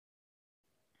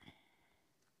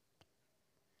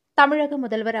தமிழக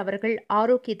முதல்வர் அவர்கள்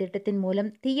ஆரோக்கிய திட்டத்தின் மூலம்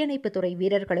தீயணைப்புத் துறை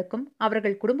வீரர்களுக்கும்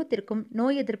அவர்கள் குடும்பத்திற்கும்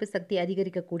நோய் எதிர்ப்பு சக்தி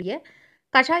அதிகரிக்கக்கூடிய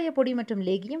கஷாய பொடி மற்றும்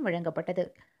லேகியம் வழங்கப்பட்டது.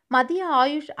 மத்திய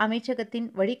ஆயுஷ் அமைச்சகத்தின்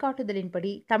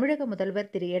வழிகாட்டுதலின்படி தமிழக முதல்வர்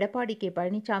திரு எடப்பாடி கே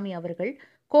பழனிசாமி அவர்கள்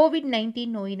கோவிட்-19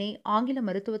 நோயினை ஆங்கில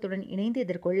மருத்துவத்துடன் இணைந்து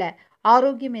எதிர்கொள்ள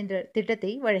ஆரோக்கியம் என்ற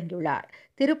திட்டத்தை வழங்கியுள்ளார்.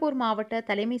 திருப்பூர் மாவட்ட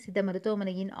தலைமை சித்த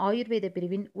மருத்துவமனையின் ஆயுர்வேத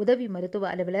பிரிவின் உதவி மருத்துவ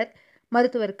அலுவலர்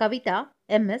மருத்துவர் கவிதா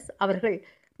MS அவர்கள்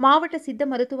மாவட்ட சித்த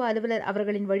மருத்துவ அலுவலர்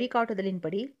அவர்களின்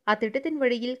வழிகாட்டுதலின்படி அத்திட்டத்தின்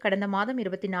வழியில் கடந்த மாதம்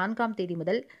 24ஆம் தேதி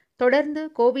முதல் தொடர்ந்து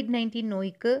கோவிட்-19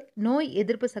 நோய்க்கு நோய்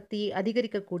எதிர்ப்பு சக்தியை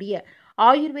அதிகரிக்கக்கூடிய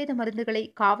ஆயுர்வேத மருந்துகளை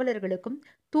காவலர்களுக்கும்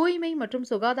தூய்மை மற்றும்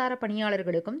சுகாதார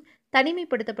பணியாளர்களுக்கும்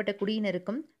தனிமைப்படுத்தப்பட்ட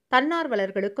குடியினருக்கும்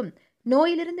தன்னார்வலர்களுக்கும்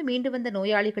நோயிலிருந்து மீண்டு வந்த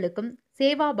நோயாளிகளுக்கும்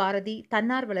சேவா பாரதி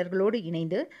தன்னார்வலர்களோடு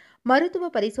இணைந்து மருத்துவ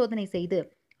பரிசோதனை செய்து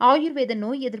ஆயுர்வேத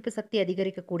நோய் எதிர்ப்பு சக்தி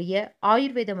அதிகரிக்கக்கூடிய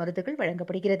ஆயுர்வேத மருந்துகள்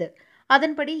வழங்கப்படுகிறது.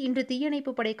 அதன்படி இன்று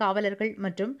தீயணைப்பு படை காவலர்கள்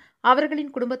மற்றும் அவர்களின்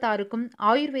குடும்பத்தாருக்கும்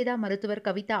ஆயுர்வேதா மருத்துவர்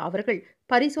கவிதா அவர்கள்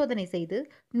பரிசோதனை செய்து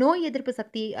நோய் எதிர்ப்பு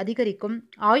சக்தியை அதிகரிக்கும்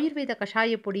ஆயுர்வேத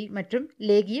கஷாய பொடி மற்றும்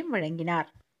லேகியம் வழங்கினார்.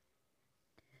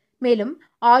 மேலும்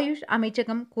ஆயுஷ்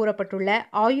அமைச்சகம் கூறப்பட்டுள்ள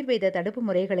ஆயுர்வேத தடுப்பு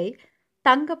முறைகளை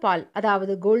தங்கப்பால்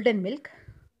அதாவது கோல்டன் மில்க்,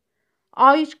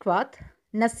 ஆயுஷ் குவாத்,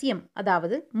 நஸ்யம்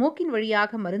அதாவது மூக்கின்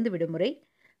வழியாக மருந்து விடும் முறை,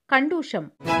 கண்டூஷம்